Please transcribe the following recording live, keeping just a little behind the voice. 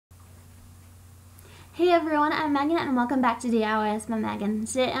Hey everyone, I'm Megan and welcome back to DIY by Megan.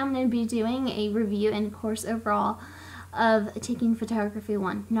 Today I'm going to be doing a review and course overall of taking photography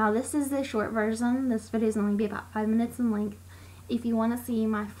 1. Now this is the short version. This video is only going to be about 5 minutes in length. If you want to see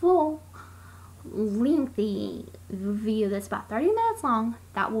my full lengthy review that's about 30 minutes long,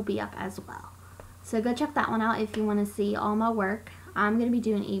 that will be up as well. So go check that one out if you want to see all my work. I'm going to be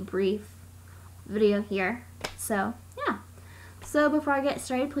doing a brief video here. So yeah. So before I get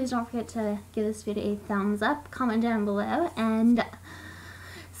started, please don't forget to give this video a thumbs up, comment down below, and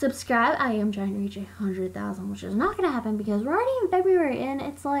subscribe. I am trying to reach 100,000, which is not going to happen because we're already in February and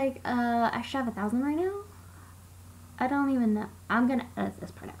it's like, I should have 1,000 right now. I don't even know. I'm going to edit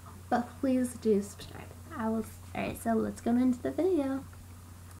this part out, but please do subscribe. Alright, so let's go into the video.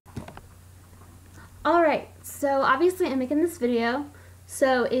 Alright, so obviously I'm making this video,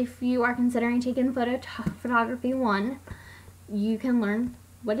 so if you are considering taking photography 1, you can learn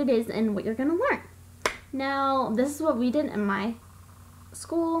what it is and what you're going to learn. Now, this is what we did in my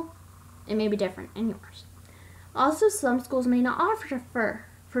school. It may be different in yours. Also, some schools may not offer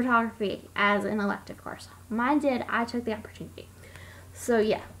photography as an elective course. Mine did. I took the opportunity. So,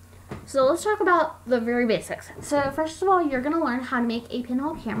 yeah. So, let's talk about the very basics. So, first of all, you're going to learn how to make a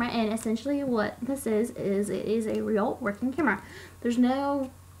pinhole camera, and essentially what this is it is a real working camera. It's not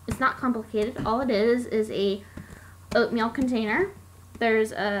complicated. All it is a oatmeal container. We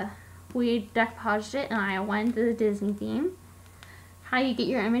decoupaged it and I went to the Disney theme. How you get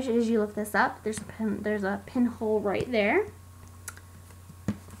your image is you lift this up. There's a pinhole right there,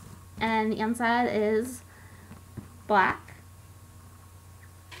 and the inside is black.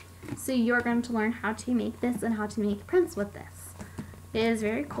 So you're going to learn how to make this and how to make prints with this. It is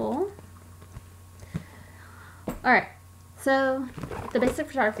very cool. Alright, so the basic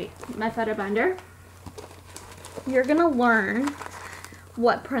photography, my photo binder. You're going to learn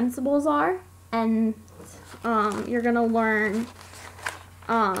what principles are, and you're going to learn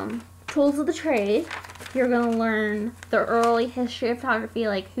tools of the trade. You're going to learn the early history of photography,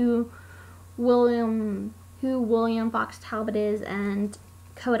 like who William Fox Talbot is, and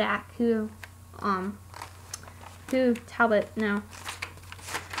Kodak, George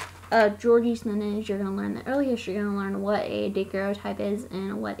Eastman is. You're going to learn the early history. You're going to learn what a daguerreotype is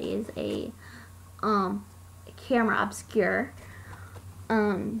and what is a camera obscure.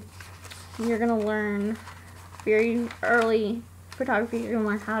 You're going to learn very early photography. You're going to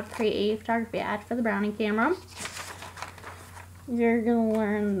learn how to create a photography ad for the Brownie camera. You're going to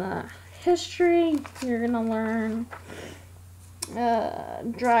learn the history. You're going to learn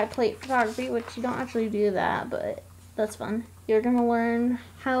dry plate photography, which you don't actually do that, but that's fun. You're going to learn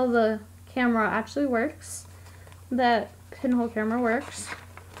how the camera actually works, that pinhole camera works.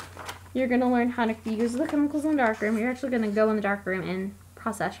 You're going to learn how to use the chemicals in the darkroom. You're actually going to go in the darkroom and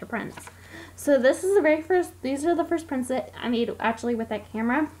process your prints. So these are the first prints that I made actually with that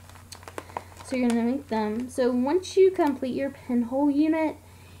camera. So you're going to make them. So once you complete your pinhole unit,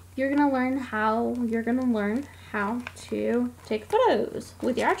 you're going to learn how to take photos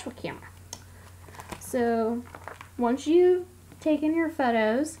with your actual camera. So once you've taken your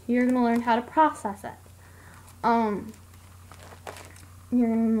photos, you're going to learn how to process it. You're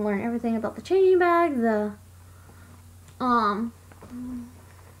going to learn everything about the changing bag, how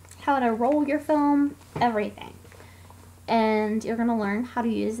to roll your film, everything. And you're going to learn how to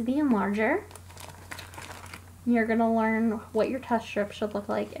use the enlarger. You're going to learn what your test strip should look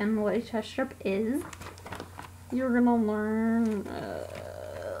like and what a test strip is. You're going to learn,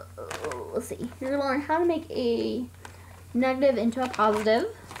 you're going to learn how to make a negative into a positive.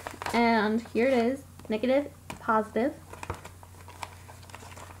 And here it is, negative, positive.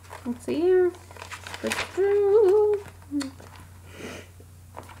 Let's see here.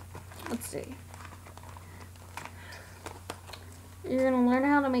 Let's see. You're going to learn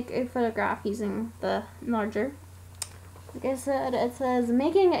how to make a photograph using the enlarger. Like I said, it says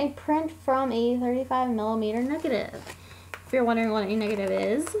making a print from a 35mm negative. If you're wondering what a negative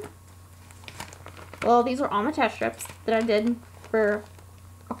is, well, these are all my test strips that I did for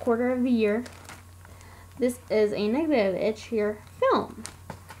a quarter of the year. This is a negative. It's your film.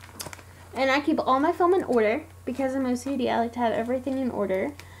 And I keep all my film in order because I'm OCD. I like to have everything in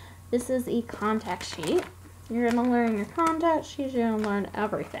order. This is a contact sheet. You're going to learn your contact sheet. You're going to learn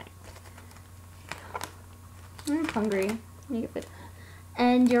everything. I'm hungry.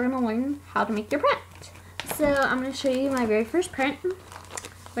 And you're going to learn how to make your print. So I'm going to show you my very first print,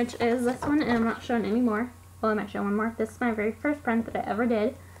 which is this one, and I'm not showing any more. Well, I might show one more. This is my very first print that I ever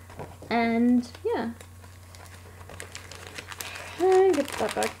did. And yeah. Okay, get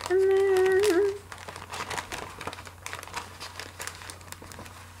that back in there.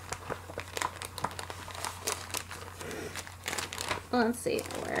 let's see,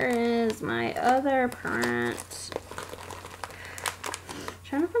 where is my other print?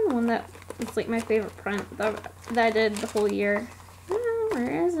 Trying to find the one that is like my favorite print that I did the whole year. Oh,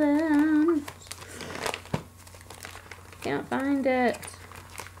 where is it? Can't find it.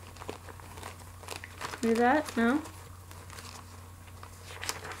 Is that? No?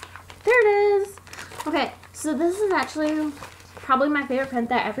 There it is! Okay, so this is actually probably my favorite print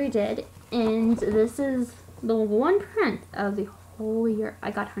that I ever did. And this is the one print of the whole year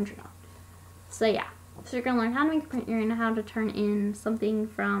I got 100 on. So yeah. So you're going to learn how to make a print. You're going to know how to turn in something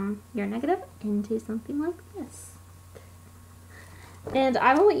from your negative into something like this. And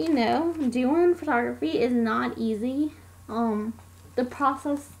I will let you know, doing photography is not easy. The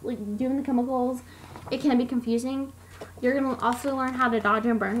process, like doing the chemicals, it can be confusing. You're going to also learn how to dodge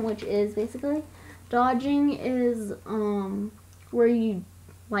and burn, which is basically, dodging is where you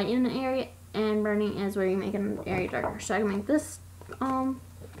lighten an area, and burning is where you make an area darker. So I can make this, I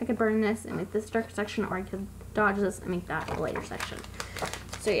could burn this and make this darker section, or I could dodge this and make that a lighter section.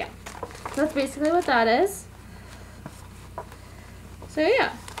 So yeah, so that's basically what that is. So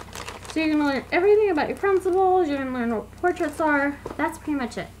yeah, so you're going to learn everything about your principles, you're going to learn what portraits are, that's pretty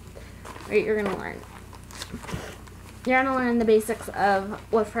much it. Right, you're going to learn. You're going to learn the basics of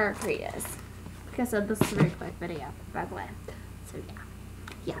what photography is. Like I said, this is a very quick video, by the way. So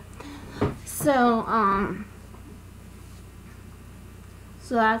yeah. So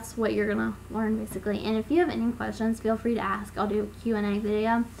that's what you're gonna learn basically. And if you have any questions, feel free to ask. I'll do a Q&A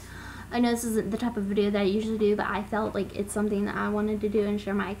video. I know this isn't the type of video that I usually do, but I felt like it's something that I wanted to do and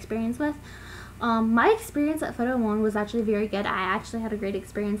share my experience with. My experience at Photo 1 was actually very good. I actually had a great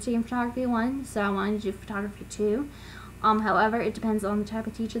experience taking Photography 1, so I wanted to do Photography 2. However, it depends on the type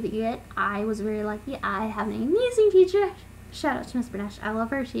of teacher that you get. I was very lucky. I have an amazing teacher. Shout out to Miss Bernesh. I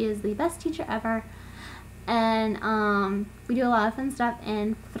love her. She is the best teacher ever. And we do a lot of fun stuff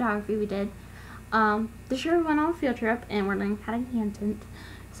in photography. We did. This year we went on a field trip and we're learning how to hand tint.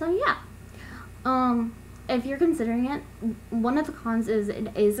 So yeah. If you're considering it, one of the cons is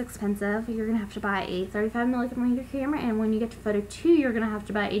it is expensive. You're going to have to buy a 35mm camera, and when you get to Photo 2, you're going to have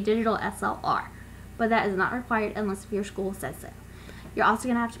to buy a digital SLR. But that is not required unless your school says so. You're also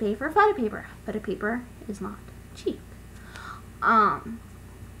going to have to pay for photo paper. Photo paper is not cheap. And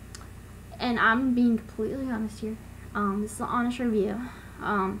I'm being completely honest here. This is an honest review.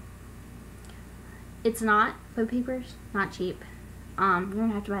 It's not, photo paper's not cheap. You're going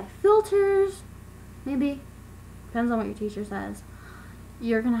to have to buy filters, maybe. Depends on what your teacher says.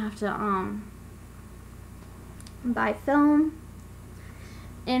 You're going to have to buy film.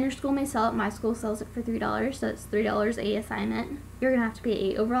 And your school may sell it. My school sells it for $3, so it's $3 a assignment. You're going to have to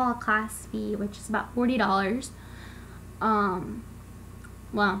pay a overall class fee, which is about $40.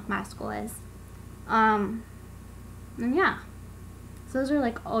 Well, my school is. And yeah. So those are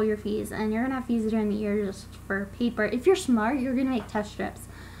like all your fees. And you're going to have fees during the year just for paper. If you're smart, you're going to make test strips.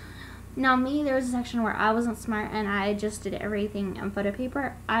 Now me, there was a section where I wasn't smart and I just did everything on photo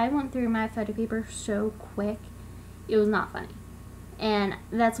paper. I went through my photo paper so quick, it was not funny. And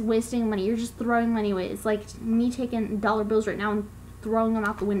that's wasting money. You're just throwing money away. It's like me taking dollar bills right now and throwing them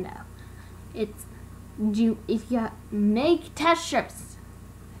out the window. It's, if you make test strips,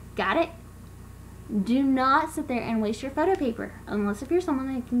 got it? Do not sit there and waste your photo paper. Unless if you're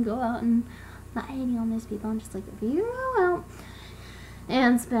someone that can go out and, not hating on those people, I'm just like, if you go out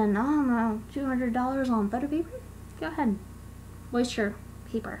and spend, I don't know, $200 on photo paper, go ahead. Waste your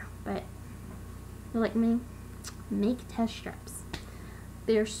paper. But you're like me, make test strips.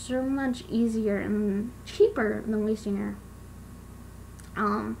 They're so much easier and cheaper than wasting your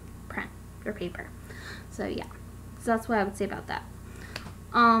print or paper. So yeah, so that's what I would say about that.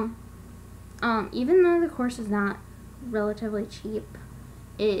 Even though the course is not relatively cheap,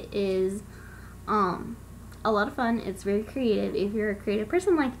 it is a lot of fun. It's very creative. If you're a creative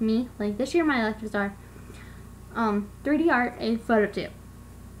person like me, like this year my electives are 3D art and photo 2.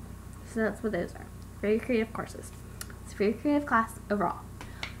 So that's what those are. Very creative courses. It's a very creative class overall.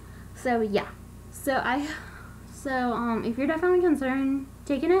 So yeah. So if you're definitely considering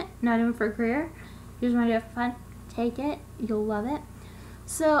taking it, not even for a career, you just want to do it for fun, take it. You'll love it.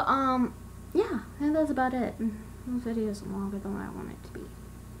 So yeah, I think that's about it. This video is longer than what I want it to be.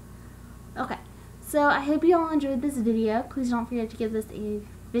 Okay. So I hope you all enjoyed this video. Please don't forget to give this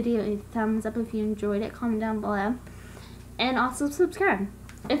video a thumbs up if you enjoyed it. Comment down below. And also subscribe.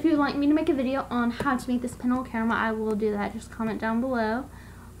 If you'd like me to make a video on how to make this pinhole camera, I will do that. Just comment down below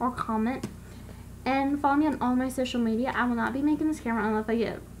or comment. And follow me on all my social media. I will not be making this camera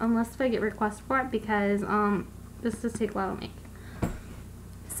unless I get requests for it, because this does take a while to make.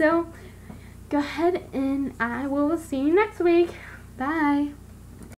 So go ahead and I will see you next week. Bye.